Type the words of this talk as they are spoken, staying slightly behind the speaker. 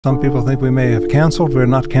Some people think we may have canceled. We're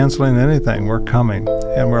not canceling anything. We're coming,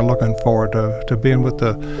 and we're looking forward to being with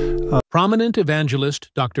the... Prominent evangelist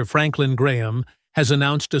Dr. Franklin Graham has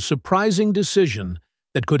announced a surprising decision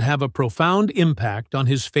that could have a profound impact on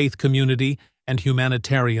his faith community and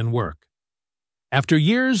humanitarian work. After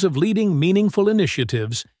years of leading meaningful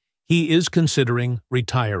initiatives, he is considering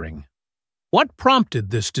retiring. What prompted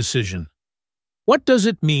this decision? What does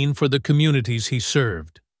it mean for the communities he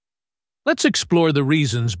served? Let's explore the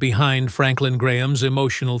reasons behind Franklin Graham's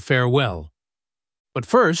emotional farewell. But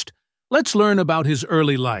first, let's learn about his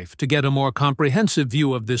early life to get a more comprehensive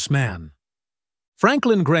view of this man.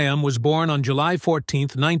 Franklin Graham was born on July 14,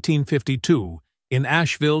 1952, in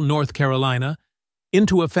Asheville, North Carolina,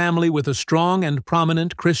 into a family with a strong and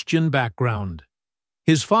prominent Christian background.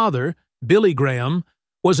 His father, Billy Graham,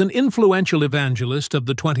 was an influential evangelist of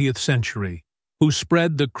the 20th century, who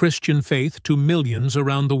spread the Christian faith to millions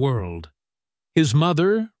around the world. His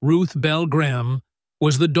mother, Ruth Bell Graham,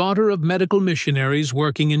 was the daughter of medical missionaries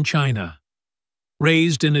working in China.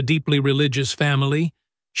 Raised in a deeply religious family,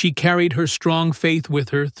 she carried her strong faith with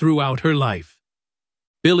her throughout her life.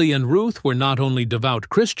 Billy and Ruth were not only devout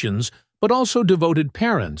Christians, but also devoted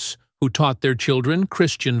parents who taught their children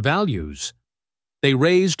Christian values. They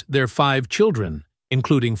raised their 5 children,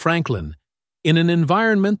 including Franklin, in an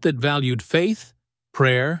environment that valued faith,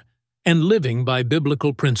 prayer, and living by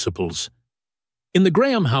biblical principles. In the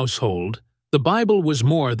Graham household, the Bible was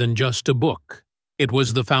more than just a book. It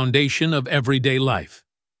was the foundation of everyday life.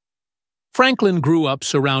 Franklin grew up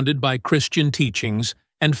surrounded by Christian teachings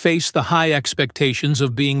and faced the high expectations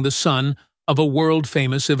of being the son of a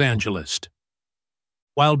world-famous evangelist.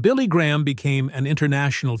 While Billy Graham became an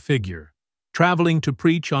international figure, traveling to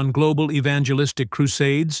preach on global evangelistic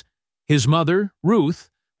crusades, his mother, Ruth,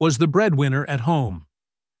 was the breadwinner at home.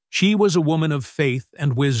 She was a woman of faith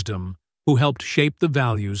and wisdom who helped shape the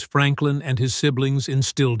values Franklin and his siblings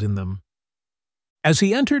instilled in them. As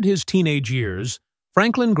he entered his teenage years,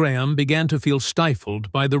 Franklin Graham began to feel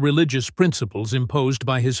stifled by the religious principles imposed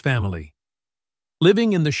by his family.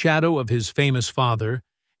 Living in the shadow of his famous father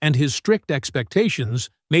and his strict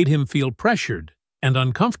expectations made him feel pressured and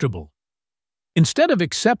uncomfortable. Instead of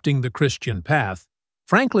accepting the Christian path,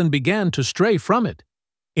 Franklin began to stray from it,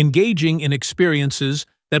 engaging in experiences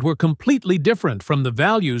that were completely different from the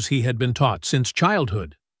values he had been taught since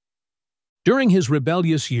childhood. During his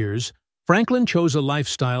rebellious years, Franklin chose a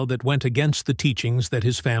lifestyle that went against the teachings that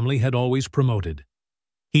his family had always promoted.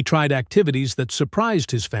 He tried activities that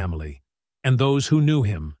surprised his family and those who knew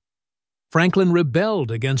him. Franklin rebelled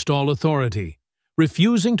against all authority,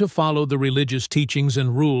 refusing to follow the religious teachings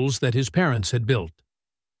and rules that his parents had built.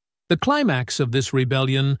 The climax of this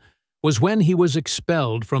rebellion was when he was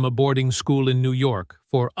expelled from a boarding school in New York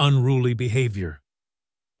for unruly behavior.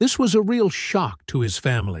 This was a real shock to his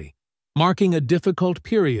family, marking a difficult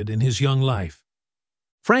period in his young life.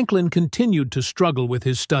 Franklin continued to struggle with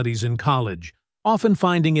his studies in college, often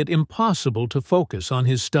finding it impossible to focus on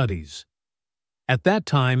his studies. At that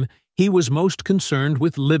time, he was most concerned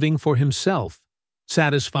with living for himself,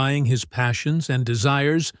 satisfying his passions and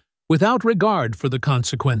desires without regard for the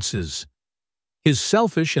consequences. His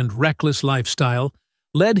selfish and reckless lifestyle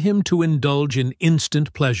led him to indulge in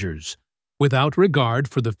instant pleasures, without regard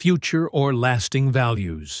for the future or lasting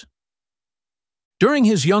values. During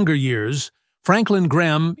his younger years, Franklin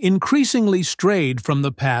Graham increasingly strayed from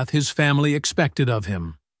the path his family expected of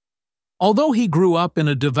him. Although he grew up in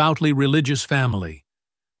a devoutly religious family,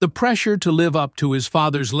 the pressure to live up to his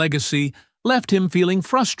father's legacy left him feeling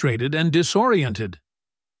frustrated and disoriented.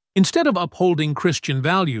 Instead of upholding Christian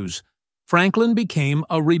values, Franklin became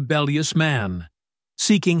a rebellious man,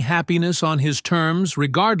 seeking happiness on his terms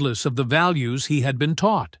regardless of the values he had been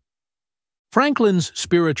taught. Franklin's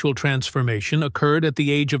spiritual transformation occurred at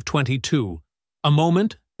the age of 22, a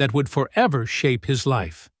moment that would forever shape his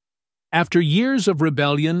life. After years of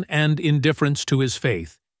rebellion and indifference to his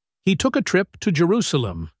faith, he took a trip to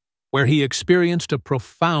Jerusalem, where he experienced a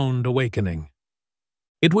profound awakening.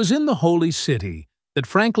 It was in the Holy City that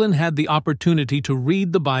Franklin had the opportunity to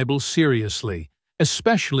read the Bible seriously,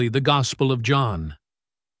 especially the Gospel of John.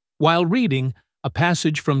 While reading, a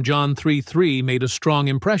passage from John 3:3 made a strong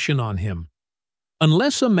impression on him.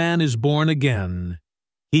 "Unless a man is born again,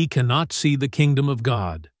 he cannot see the kingdom of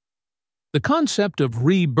God." The concept of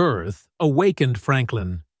rebirth awakened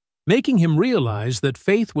Franklin, making him realize that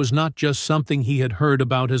faith was not just something he had heard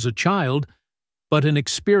about as a child, but an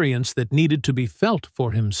experience that needed to be felt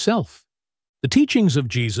for himself. The teachings of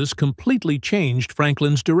Jesus completely changed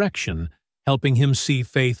Franklin's direction, helping him see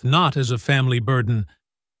faith not as a family burden,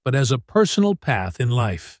 but as a personal path in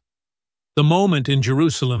life. The moment in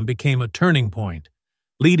Jerusalem became a turning point,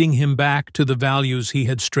 leading him back to the values he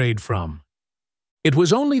had strayed from. It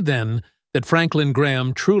was only then that Franklin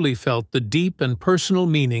Graham truly felt the deep and personal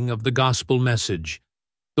meaning of the gospel message.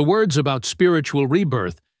 The words about spiritual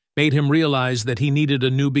rebirth made him realize that he needed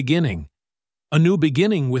a new beginning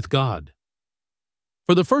with God.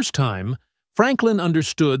 For the first time, Franklin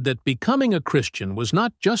understood that becoming a Christian was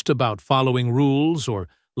not just about following rules or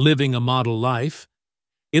living a model life.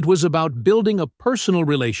 It was about building a personal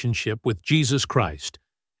relationship with Jesus Christ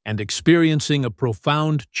and experiencing a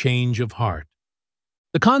profound change of heart.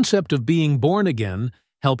 The concept of being born again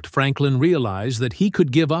helped Franklin realize that he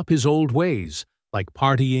could give up his old ways, like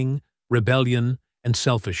partying, rebellion, and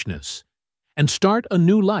selfishness, and start a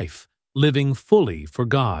new life, living fully for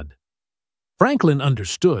God. Franklin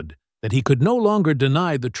understood that he could no longer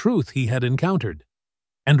deny the truth he had encountered,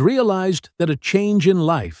 and realized that a change in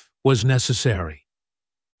life was necessary.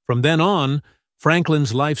 From then on,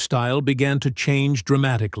 Franklin's lifestyle began to change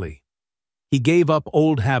dramatically. He gave up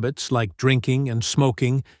old habits like drinking and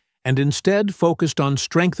smoking and instead focused on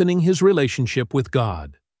strengthening his relationship with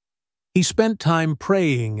God. He spent time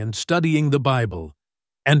praying and studying the Bible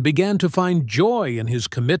and began to find joy in his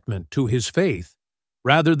commitment to his faith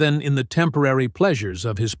rather than in the temporary pleasures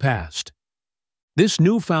of his past. This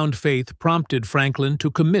newfound faith prompted Franklin to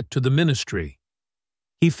commit to the ministry.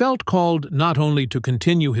 He felt called not only to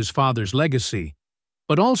continue his father's legacy,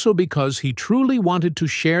 but also because he truly wanted to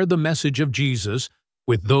share the message of Jesus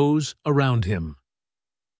with those around him.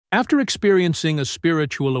 After experiencing a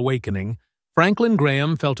spiritual awakening, Franklin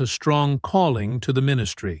Graham felt a strong calling to the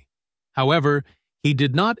ministry. However, he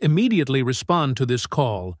did not immediately respond to this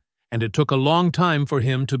call, and it took a long time for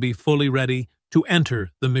him to be fully ready to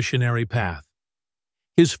enter the missionary path.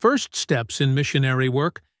 His first steps in missionary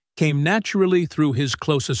work came naturally through his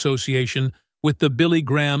close association with the Billy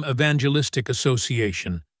Graham Evangelistic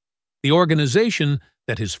Association, the organization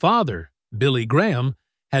that his father, Billy Graham,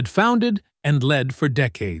 had founded and led for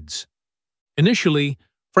decades. Initially,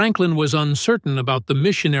 Franklin was uncertain about the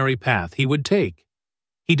missionary path he would take.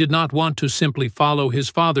 He did not want to simply follow his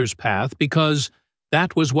father's path because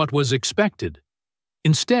that was what was expected.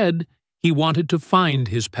 Instead, he wanted to find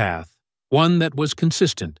his path, one that was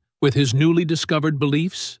consistent with his newly discovered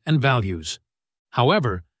beliefs and values.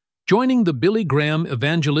 However, joining the Billy Graham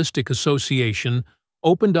Evangelistic Association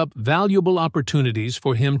opened up valuable opportunities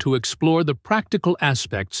for him to explore the practical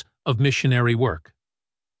aspects of missionary work.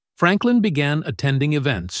 Franklin began attending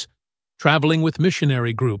events, traveling with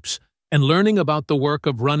missionary groups, and learning about the work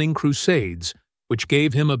of running crusades, which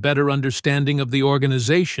gave him a better understanding of the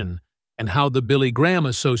organization and how the Billy Graham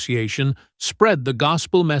Association spread the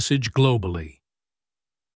gospel message globally.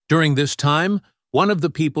 During this time, one of the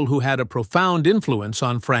people who had a profound influence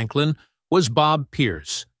on Franklin was Bob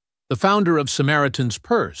Pierce, the founder of Samaritan's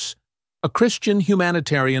Purse, a Christian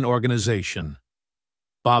humanitarian organization.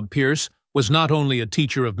 Bob Pierce was not only a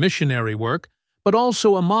teacher of missionary work, but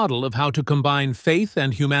also a model of how to combine faith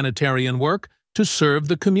and humanitarian work to serve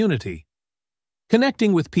the community.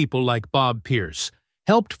 Connecting with people like Bob Pierce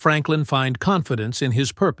helped Franklin find confidence in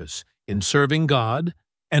his purpose in serving God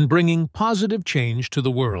and bringing positive change to the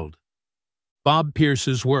world. Bob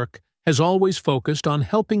Pierce's work has always focused on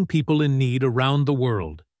helping people in need around the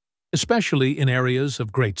world, especially in areas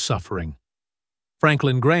of great suffering.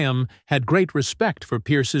 Franklin Graham had great respect for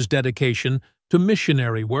Pierce's dedication to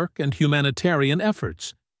missionary work and humanitarian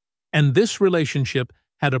efforts, and this relationship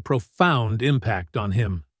had a profound impact on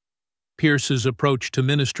him. Pierce's approach to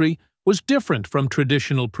ministry was different from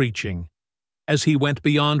traditional preaching, as he went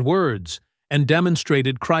beyond words and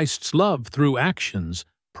demonstrated Christ's love through actions,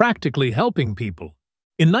 practically helping people.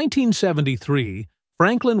 In 1973,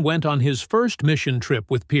 Franklin went on his first mission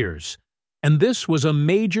trip with Pierce, and this was a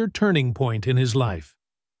major turning point in his life.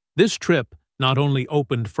 This trip not only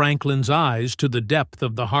opened Franklin's eyes to the depth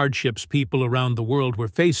of the hardships people around the world were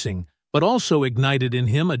facing, but also ignited in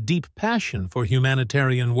him a deep passion for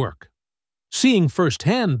humanitarian work. Seeing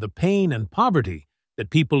firsthand the pain and poverty that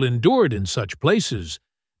people endured in such places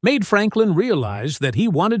made Franklin realize that he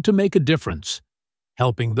wanted to make a difference,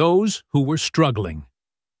 helping those who were struggling.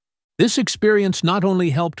 This experience not only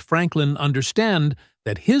helped Franklin understand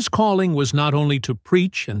that his calling was not only to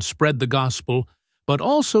preach and spread the gospel, but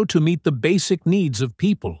also to meet the basic needs of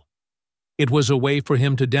people. It was a way for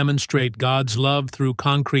him to demonstrate God's love through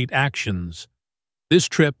concrete actions. This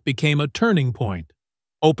trip became a turning point,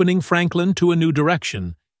 opening Franklin to a new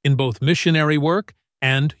direction in both missionary work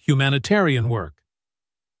and humanitarian work.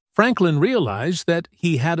 Franklin realized that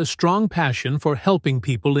he had a strong passion for helping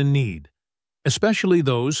people in need, especially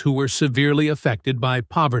those who were severely affected by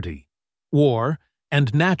poverty, war,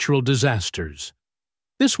 and natural disasters.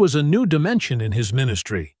 This was a new dimension in his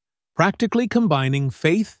ministry, practically combining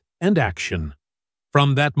faith and action.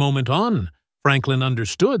 From that moment on, Franklin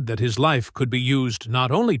understood that his life could be used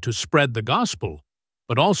not only to spread the gospel,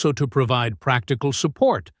 but also to provide practical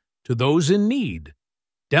support to those in need,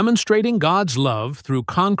 demonstrating God's love through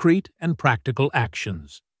concrete and practical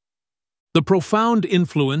actions. The profound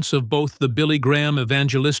influence of both the Billy Graham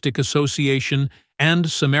Evangelistic Association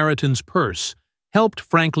and Samaritan's Purse helped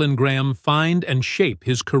Franklin Graham find and shape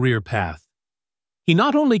his career path. He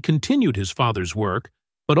not only continued his father's work,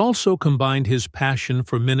 but also combined his passion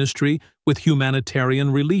for ministry with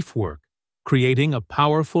humanitarian relief work, creating a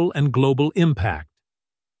powerful and global impact.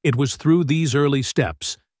 It was through these early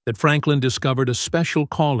steps that Franklin discovered a special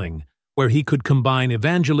calling where he could combine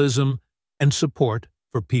evangelism and support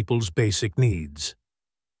for people's basic needs.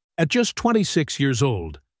 At just 26 years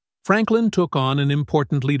old, Franklin took on an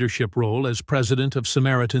important leadership role as president of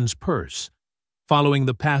Samaritan's Purse, following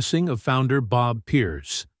the passing of founder Bob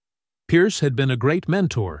Pierce. Pierce had been a great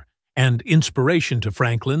mentor and inspiration to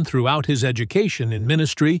Franklin throughout his education in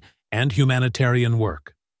ministry and humanitarian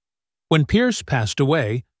work. When Pierce passed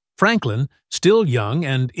away, Franklin, still young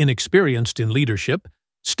and inexperienced in leadership,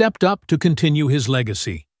 stepped up to continue his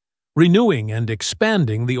legacy, renewing and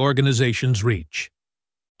expanding the organization's reach.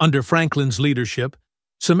 Under Franklin's leadership,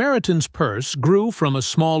 Samaritan's Purse grew from a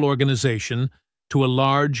small organization to a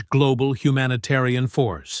large global humanitarian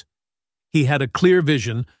force. He had a clear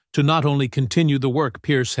vision to not only continue the work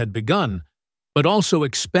Pierce had begun, but also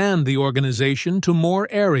expand the organization to more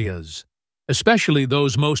areas, especially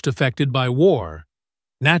those most affected by war,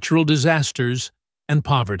 natural disasters, and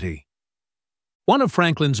poverty. One of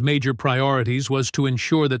Franklin's major priorities was to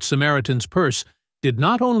ensure that Samaritan's Purse did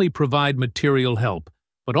not only provide material help,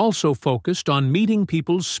 but also focused on meeting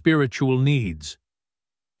people's spiritual needs.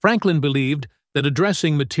 Franklin believed that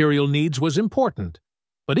addressing material needs was important,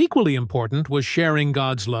 but equally important was sharing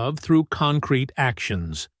God's love through concrete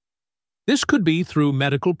actions. This could be through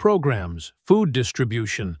medical programs, food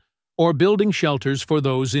distribution, or building shelters for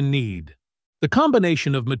those in need. The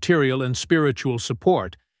combination of material and spiritual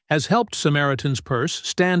support has helped Samaritan's Purse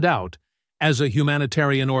stand out as a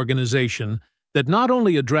humanitarian organization that not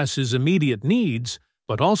only addresses immediate needs,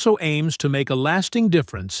 but also aims to make a lasting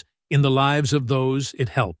difference in the lives of those it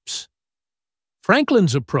helps.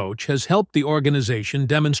 Franklin's approach has helped the organization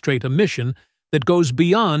demonstrate a mission that goes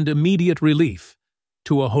beyond immediate relief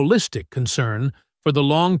to a holistic concern for the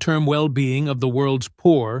long-term well-being of the world's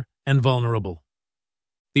poor and vulnerable.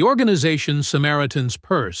 The organization Samaritan's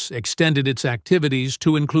Purse extended its activities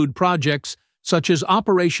to include projects such as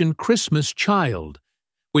Operation Christmas Child,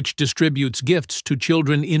 which distributes gifts to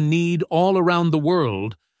children in need all around the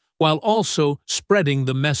world, while also spreading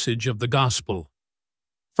the message of the gospel.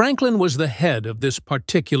 Franklin was the head of this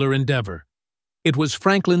particular endeavor. It was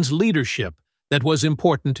Franklin's leadership that was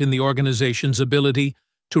important in the organization's ability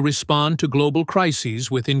to respond to global crises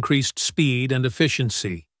with increased speed and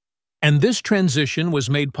efficiency. And this transition was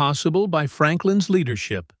made possible by Franklin's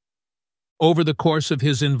leadership. Over the course of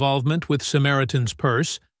his involvement with Samaritan's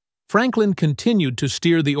Purse, Franklin continued to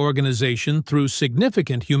steer the organization through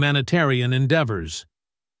significant humanitarian endeavors.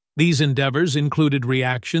 These endeavors included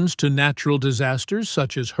reactions to natural disasters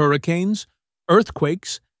such as hurricanes,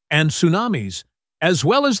 earthquakes, and tsunamis, as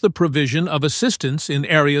well as the provision of assistance in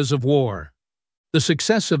areas of war. The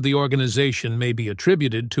success of the organization may be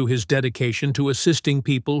attributed to his dedication to assisting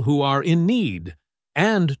people who are in need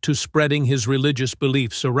and to spreading his religious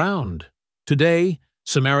beliefs around. Today,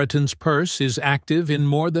 Samaritan's Purse is active in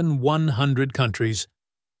more than 100 countries,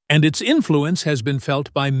 and its influence has been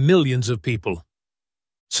felt by millions of people.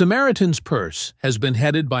 Samaritan's Purse has been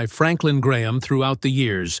headed by Franklin Graham throughout the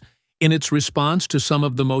years in its response to some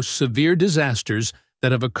of the most severe disasters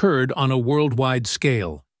that have occurred on a worldwide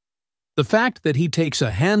scale. The fact that he takes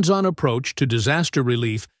a hands-on approach to disaster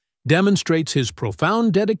relief demonstrates his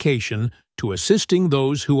profound dedication to assisting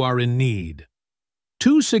those who are in need.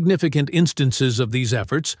 Two significant instances of these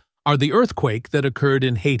efforts are the earthquake that occurred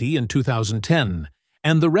in Haiti in 2010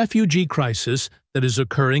 and the refugee crisis that is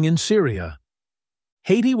occurring in Syria.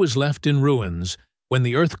 Haiti was left in ruins when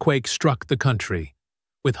the earthquake struck the country,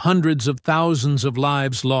 with hundreds of thousands of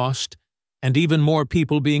lives lost and even more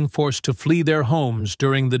people being forced to flee their homes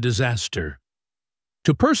during the disaster.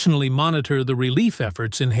 To personally monitor the relief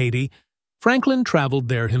efforts in Haiti, Franklin traveled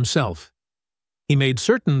there himself. He made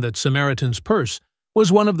certain that Samaritan's Purse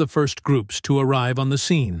was one of the first groups to arrive on the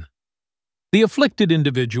scene. The afflicted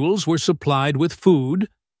individuals were supplied with food,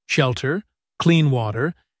 shelter, clean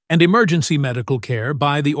water, and emergency medical care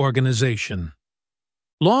by the organization.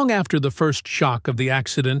 Long after the first shock of the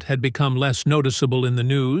accident had become less noticeable in the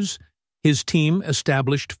news, His team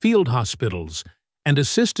established field hospitals and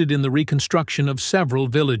assisted in the reconstruction of several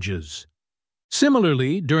villages.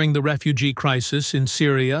 Similarly, during the refugee crisis in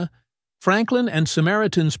Syria, Franklin and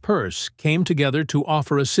Samaritan's Purse came together to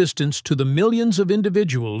offer assistance to the millions of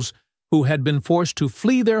individuals who had been forced to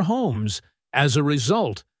flee their homes as a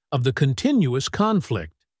result of the continuous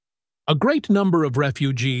conflict. A great number of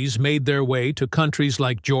refugees made their way to countries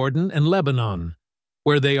like Jordan and Lebanon,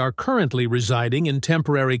 where they are currently residing in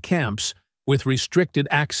temporary camps with restricted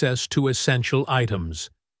access to essential items.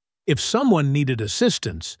 If someone needed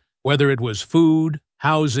assistance, whether it was food,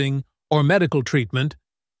 housing, or medical treatment,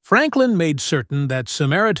 Franklin made certain that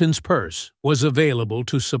Samaritan's Purse was available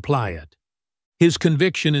to supply it. His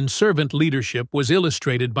conviction in servant leadership was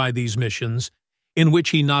illustrated by these missions, in which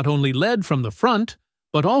he not only led from the front,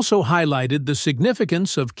 but also highlighted the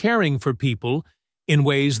significance of caring for people in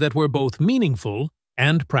ways that were both meaningful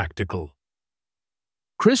and practical.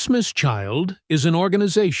 Christmas Child is an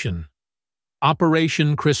organization.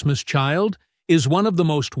 Operation Christmas Child is one of the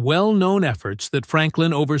most well-known efforts that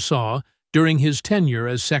Franklin oversaw during his tenure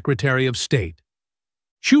as Secretary of State.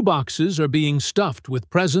 Shoeboxes are being stuffed with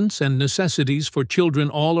presents and necessities for children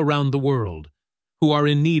all around the world who are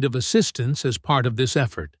in need of assistance as part of this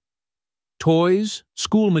effort. Toys,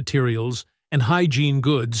 school materials, and hygiene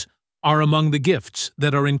goods are among the gifts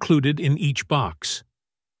that are included in each box.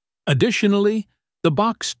 Additionally, the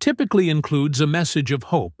box typically includes a message of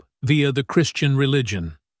hope via the Christian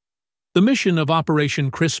religion. The mission of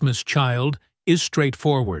Operation Christmas Child is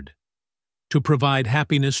straightforward: to provide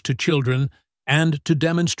happiness to children and to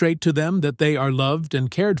demonstrate to them that they are loved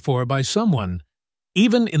and cared for by someone,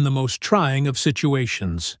 even in the most trying of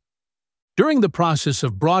situations. During the process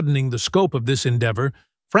of broadening the scope of this endeavor,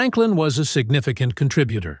 Franklin was a significant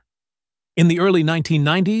contributor. In the early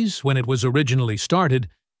 1990s, when it was originally started,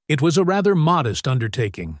 it was a rather modest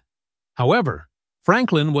undertaking. However,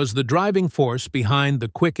 Franklin was the driving force behind the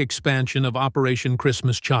quick expansion of Operation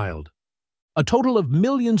Christmas Child. A total of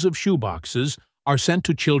millions of shoeboxes are sent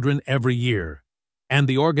to children every year, and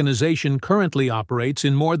the organization currently operates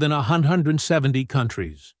in more than 170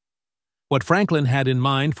 countries. What Franklin had in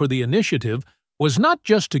mind for the initiative was not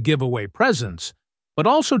just to give away presents, but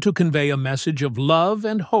also to convey a message of love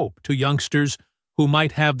and hope to youngsters who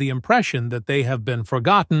might have the impression that they have been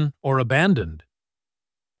forgotten or abandoned.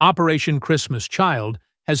 Operation Christmas Child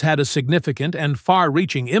has had a significant and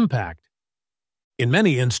far-reaching impact. In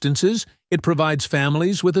many instances, it provides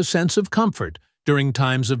families with a sense of comfort during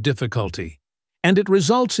times of difficulty, and it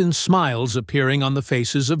results in smiles appearing on the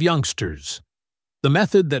faces of youngsters. The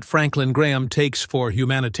method that Franklin Graham takes for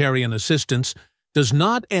humanitarian assistance does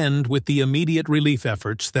not end with the immediate relief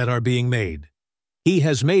efforts that are being made. He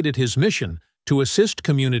has made it his mission to assist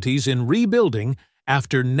communities in rebuilding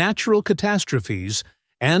after natural catastrophes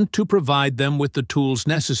and to provide them with the tools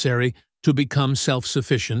necessary to become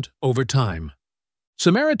self-sufficient over time.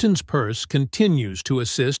 Samaritan's Purse continues to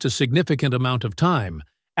assist a significant amount of time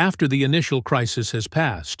after the initial crisis has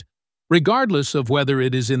passed, regardless of whether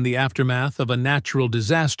it is in the aftermath of a natural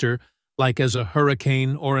disaster, like as a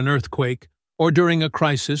hurricane or an earthquake, or during a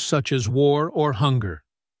crisis such as war or hunger.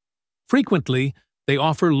 Frequently, they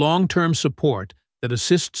offer long-term support that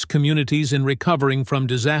assists communities in recovering from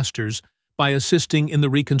disasters by assisting in the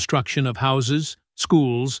reconstruction of houses,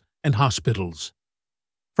 schools, and hospitals.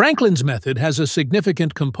 Franklin's method has a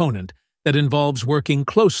significant component that involves working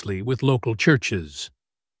closely with local churches.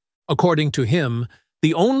 According to him,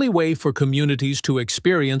 the only way for communities to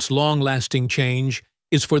experience long-lasting change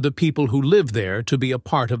is for the people who live there to be a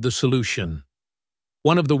part of the solution.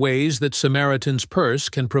 One of the ways that Samaritan's Purse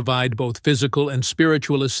can provide both physical and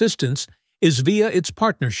spiritual assistance is via its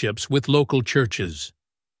partnerships with local churches.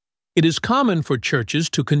 It is common for churches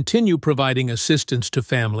to continue providing assistance to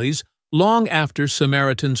families long after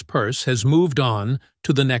Samaritan's Purse has moved on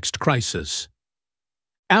to the next crisis.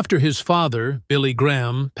 After his father, Billy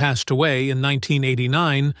Graham, passed away in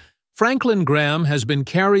 1989, Franklin Graham has been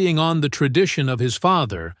carrying on the tradition of his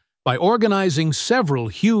father by organizing several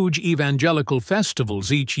huge evangelical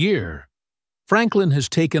festivals each year. Franklin has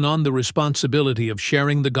taken on the responsibility of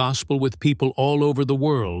sharing the gospel with people all over the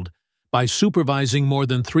world by supervising more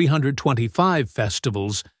than 325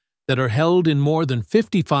 festivals that are held in more than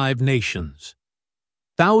 55 nations.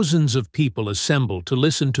 Thousands of people assemble to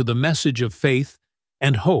listen to the message of faith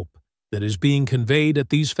and hope that is being conveyed at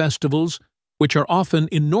these festivals, which are often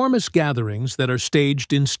enormous gatherings that are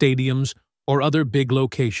staged in stadiums or other big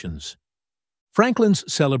locations. Franklin's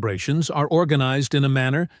celebrations are organized in a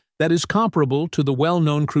manner that is comparable to the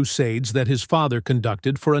well-known crusades that his father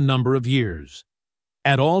conducted for a number of years.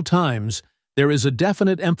 At all times, there is a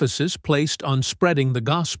definite emphasis placed on spreading the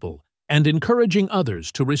gospel and encouraging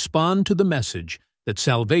others to respond to the message that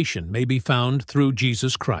salvation may be found through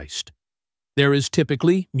Jesus Christ. There is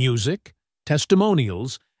typically music,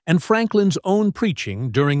 testimonials, and Franklin's own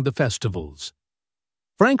preaching during the festivals.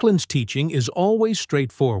 Franklin's teaching is always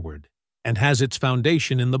straightforward and has its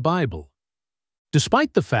foundation in the Bible.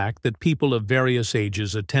 Despite the fact that people of various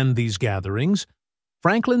ages attend these gatherings,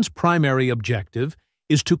 Franklin's primary objective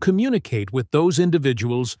is to communicate with those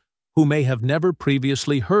individuals who may have never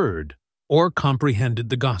previously heard or comprehended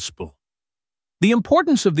the gospel. The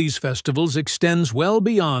importance of these festivals extends well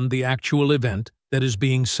beyond the actual event that is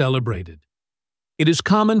being celebrated. It is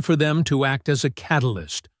common for them to act as a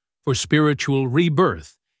catalyst for spiritual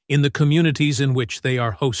rebirth in the communities in which they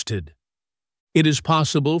are hosted. It is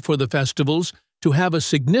possible for the festivals to have a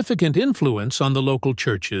significant influence on the local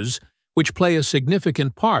churches, which play a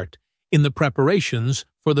significant part in the preparations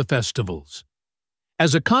for the festivals.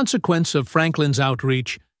 As a consequence of Franklin's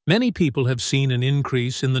outreach, many people have seen an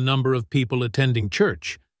increase in the number of people attending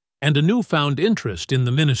church and a newfound interest in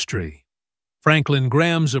the ministry. Franklin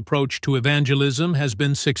Graham's approach to evangelism has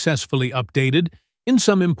been successfully updated in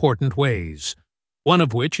some important ways, one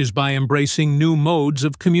of which is by embracing new modes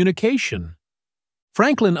of communication.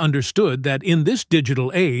 Franklin understood that in this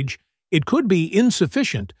digital age, it could be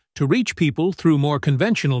insufficient to reach people through more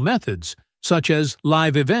conventional methods, such as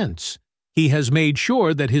live events. He has made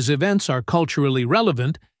sure that his events are culturally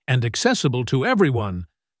relevant and accessible to everyone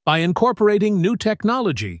by incorporating new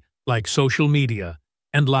technology like social media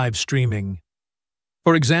and live streaming.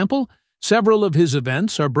 For example, several of his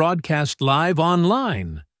events are broadcast live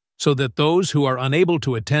online, so that those who are unable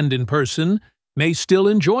to attend in person may still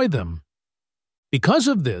enjoy them. Because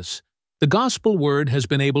of this, the gospel word has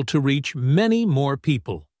been able to reach many more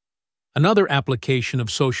people. Another application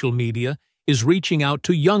of social media is reaching out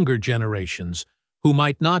to younger generations who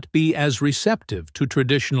might not be as receptive to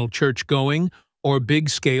traditional church-going or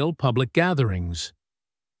big-scale public gatherings.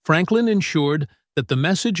 Franklin ensured that the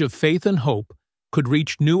message of faith and hope could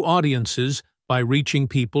reach new audiences by reaching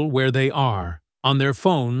people where they are, on their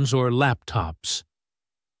phones or laptops.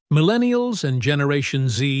 Millennials and Generation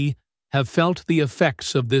Z have felt the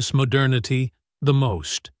effects of this modernity the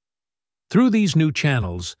most. Through these new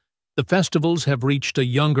channels, the festivals have reached a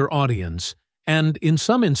younger audience and, in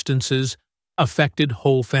some instances, affected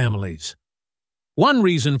whole families. One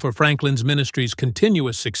reason for Franklin's ministry's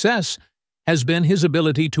continuous success has been his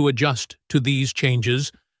ability to adjust to these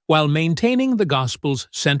changes while maintaining the gospel's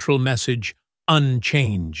central message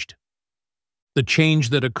unchanged. The change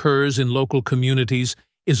that occurs in local communities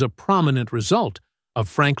is a prominent result of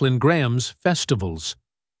Franklin Graham's festivals.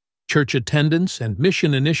 Church attendance and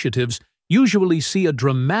mission initiatives usually see a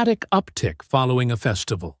dramatic uptick following a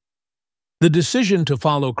festival. The decision to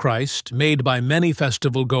follow Christ, made by many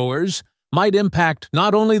festival-goers, might impact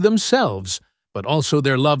not only themselves, but also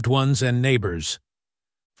their loved ones and neighbors.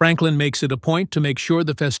 Franklin makes it a point to make sure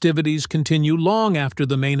the festivities continue long after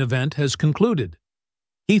the main event has concluded.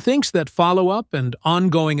 He thinks that follow-up and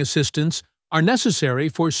ongoing assistance are necessary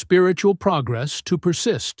for spiritual progress to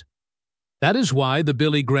persist. That is why the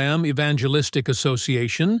Billy Graham Evangelistic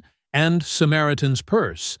Association and Samaritan's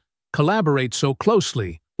Purse collaborate so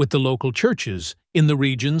closely with the local churches in the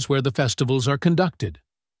regions where the festivals are conducted.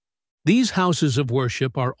 These houses of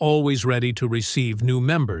worship are always ready to receive new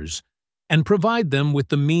members and provide them with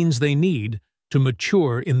the means they need to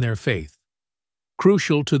mature in their faith.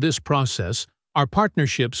 Crucial to this process are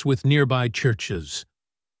partnerships with nearby churches.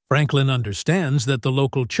 Franklin understands that the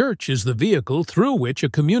local church is the vehicle through which a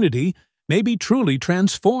community may be truly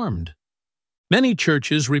transformed. Many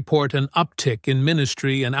churches report an uptick in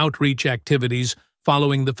ministry and outreach activities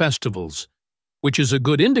following the festivals, which is a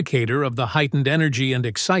good indicator of the heightened energy and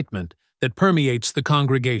excitement that permeates the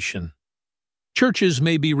congregation. Churches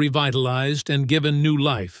may be revitalized and given new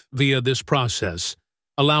life via this process,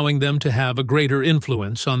 allowing them to have a greater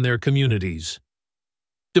influence on their communities.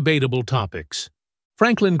 Debatable topics.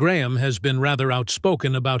 Franklin Graham has been rather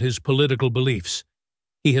outspoken about his political beliefs.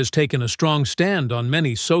 He has taken a strong stand on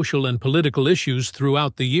many social and political issues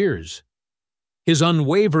throughout the years. His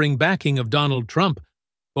unwavering backing of Donald Trump,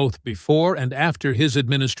 both before and after his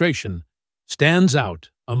administration, stands out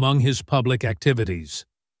among his public activities.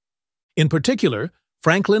 In particular,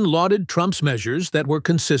 Franklin lauded Trump's measures that were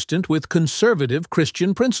consistent with conservative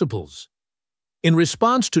Christian principles. In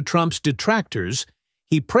response to Trump's detractors,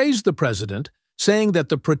 he praised the president, saying that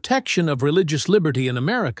the protection of religious liberty in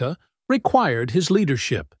America required his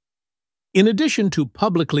leadership. In addition to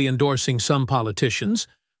publicly endorsing some politicians,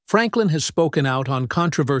 Franklin has spoken out on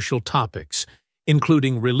controversial topics,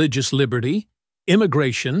 including religious liberty,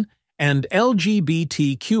 immigration, and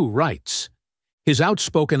LGBTQ rights. His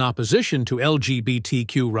outspoken opposition to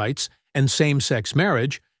LGBTQ rights and same-sex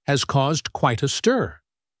marriage has caused quite a stir.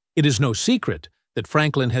 It is no secret that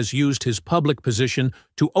Franklin has used his public position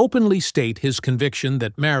to openly state his conviction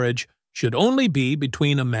that marriage should only be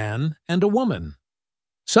between a man and a woman.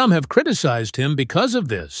 Some have criticized him because of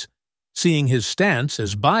this, seeing his stance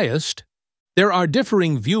as biased. There are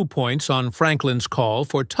differing viewpoints on Franklin's call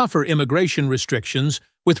for tougher immigration restrictions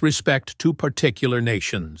with respect to particular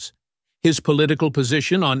nations. His political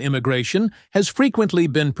position on immigration has frequently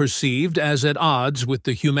been perceived as at odds with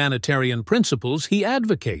the humanitarian principles he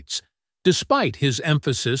advocates, despite his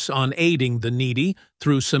emphasis on aiding the needy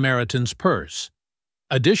through Samaritan's purse.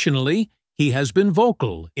 Additionally, he has been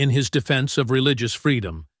vocal in his defense of religious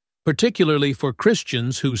freedom, particularly for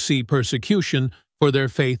Christians who see persecution for their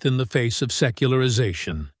faith in the face of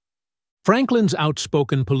secularization. Franklin's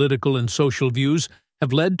outspoken political and social views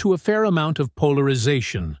have led to a fair amount of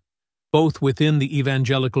polarization, both within the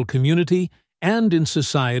evangelical community and in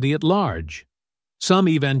society at large. Some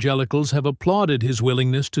evangelicals have applauded his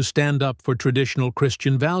willingness to stand up for traditional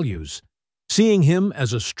Christian values, seeing him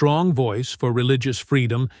as a strong voice for religious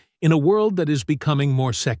freedom in a world that is becoming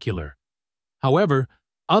more secular. However,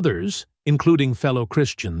 others, including fellow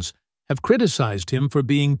Christians, have criticized him for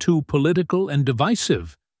being too political and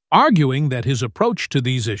divisive, arguing that his approach to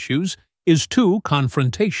these issues is too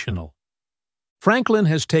confrontational. Franklin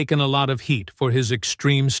has taken a lot of heat for his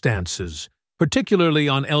extreme stances, particularly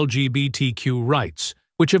on LGBTQ rights,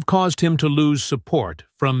 which have caused him to lose support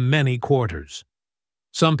from many quarters.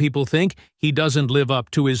 Some people think he doesn't live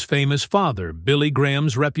up to his famous father, Billy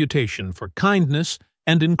Graham's reputation for kindness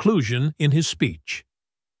and inclusion in his speech.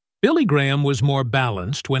 Billy Graham was more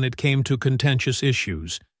balanced when it came to contentious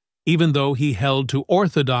issues, even though he held to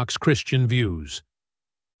orthodox Christian views.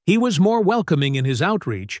 He was more welcoming in his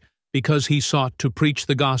outreach because he sought to preach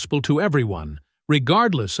the gospel to everyone,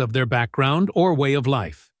 regardless of their background or way of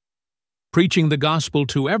life. Preaching the gospel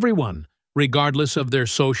to everyone, regardless of their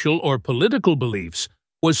social or political beliefs,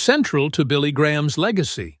 was central to Billy Graham's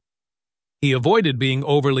legacy. He avoided being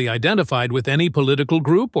overly identified with any political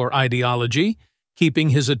group or ideology, keeping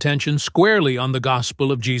his attention squarely on the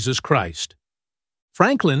gospel of Jesus Christ.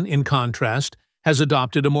 Franklin, in contrast, has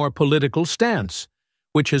adopted a more political stance,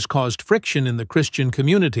 which has caused friction in the Christian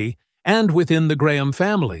community and within the Graham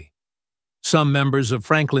family. Some members of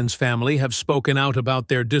Franklin's family have spoken out about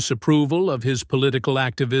their disapproval of his political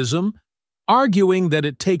activism, arguing that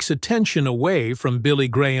it takes attention away from Billy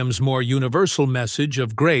Graham's more universal message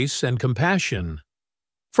of grace and compassion.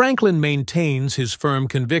 Franklin maintains his firm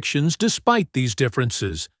convictions despite these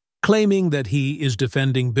differences, claiming that he is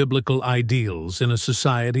defending biblical ideals in a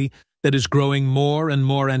society that is growing more and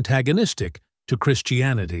more antagonistic to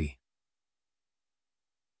Christianity.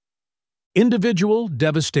 Individual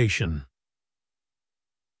devastation.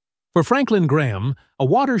 For Franklin Graham, a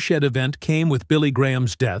watershed event came with Billy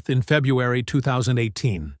Graham's death in February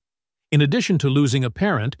 2018. In addition to losing a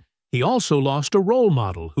parent, he also lost a role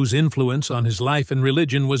model whose influence on his life and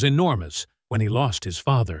religion was enormous when he lost his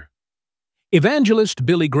father. Evangelist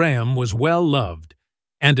Billy Graham was well loved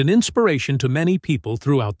and an inspiration to many people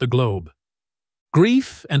throughout the globe.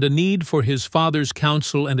 Grief and a need for his father's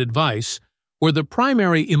counsel and advice were the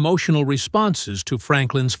primary emotional responses to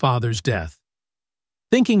Franklin's father's death.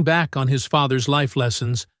 Thinking back on his father's life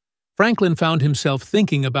lessons, Franklin found himself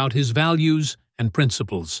thinking about his values and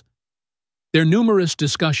principles. Their numerous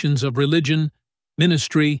discussions of religion,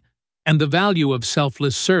 ministry, and the value of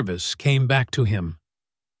selfless service came back to him.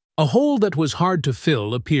 A hole that was hard to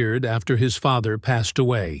fill appeared after his father passed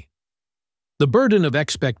away. The burden of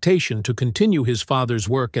expectation to continue his father's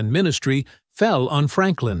work and ministry fell on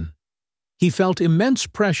Franklin. He felt immense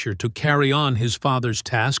pressure to carry on his father's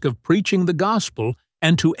task of preaching the gospel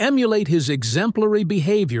and to emulate his exemplary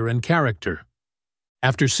behavior and character.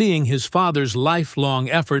 After seeing his father's lifelong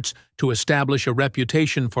efforts to establish a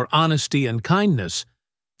reputation for honesty and kindness,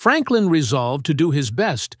 Franklin resolved to do his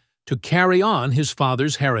best to carry on his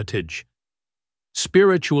father's heritage.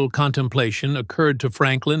 Spiritual contemplation occurred to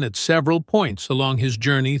Franklin at several points along his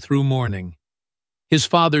journey through mourning. His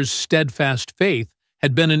father's steadfast faith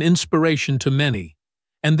had been an inspiration to many,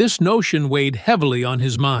 and this notion weighed heavily on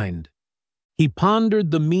his mind. He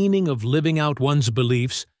pondered the meaning of living out one's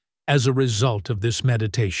beliefs as a result of this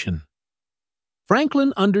meditation.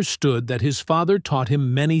 Franklin understood that his father taught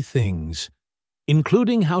him many things,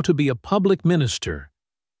 including how to be a public minister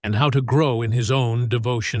and how to grow in his own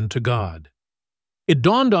devotion to God. It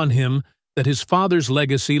dawned on him that his father's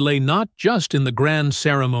legacy lay not just in the grand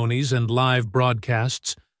ceremonies and live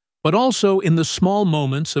broadcasts, but also in the small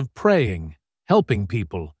moments of praying, helping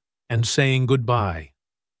people, and saying goodbye.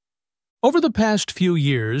 Over the past few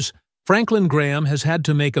years, Franklin Graham has had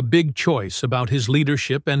to make a big choice about his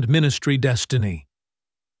leadership and ministry destiny.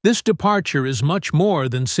 This departure is much more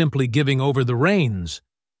than simply giving over the reins.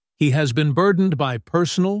 He has been burdened by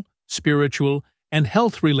personal, spiritual, and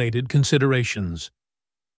health-related considerations.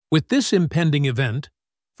 With this impending event,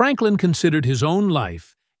 Franklin considered his own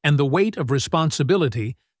life and the weight of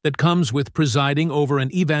responsibility that comes with presiding over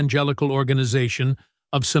an evangelical organization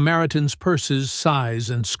of Samaritan's purse's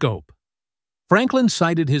size and scope. Franklin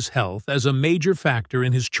cited his health as a major factor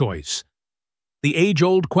in his choice. The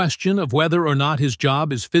age-old question of whether or not his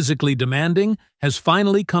job is physically demanding has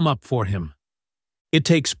finally come up for him. It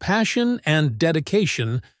takes passion and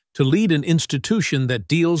dedication to lead an institution that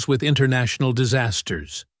deals with international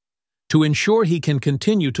disasters. To ensure he can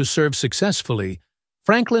continue to serve successfully,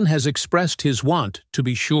 Franklin has expressed his want to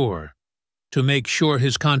be sure. To make sure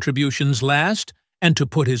his contributions last and to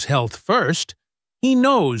put his health first, he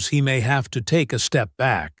knows he may have to take a step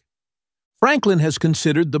back. Franklin has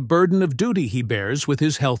considered the burden of duty he bears with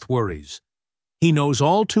his health worries. He knows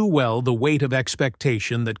all too well the weight of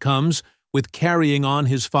expectation that comes with carrying on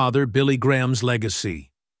his father Billy Graham's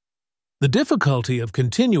legacy. The difficulty of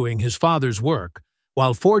continuing his father's work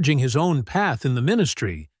while forging his own path in the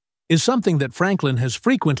ministry is something that Franklin has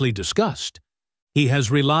frequently discussed. He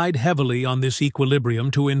has relied heavily on this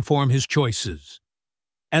equilibrium to inform his choices.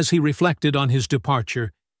 As he reflected on his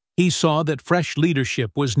departure, he saw that fresh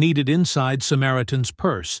leadership was needed inside Samaritan's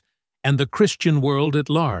purse and the Christian world at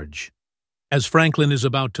large. As Franklin is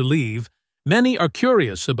about to leave, many are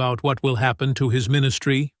curious about what will happen to his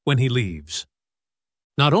ministry when he leaves.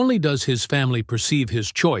 Not only does his family perceive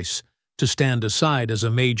his choice to stand aside as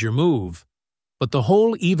a major move, but the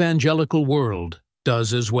whole evangelical world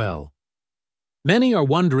does as well. Many are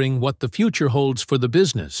wondering what the future holds for the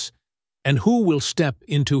business and who will step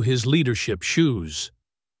into his leadership shoes.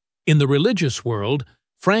 In the religious world,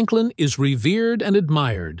 Franklin is revered and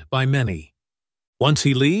admired by many. Once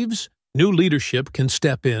he leaves, new leadership can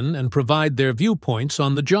step in and provide their viewpoints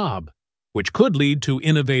on the job, which could lead to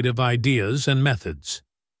innovative ideas and methods.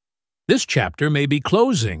 This chapter may be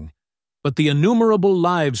closing, but the innumerable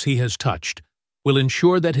lives he has touched will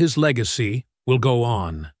ensure that his legacy will go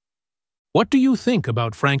on. What do you think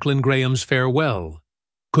about Franklin Graham's farewell?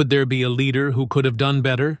 Could there be a leader who could have done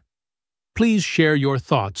better? Please share your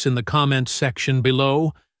thoughts in the comments section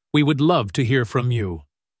below. We would love to hear from you.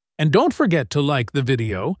 And don't forget to like the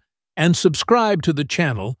video and subscribe to the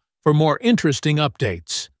channel for more interesting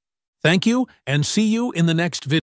updates. Thank you and see you in the next video.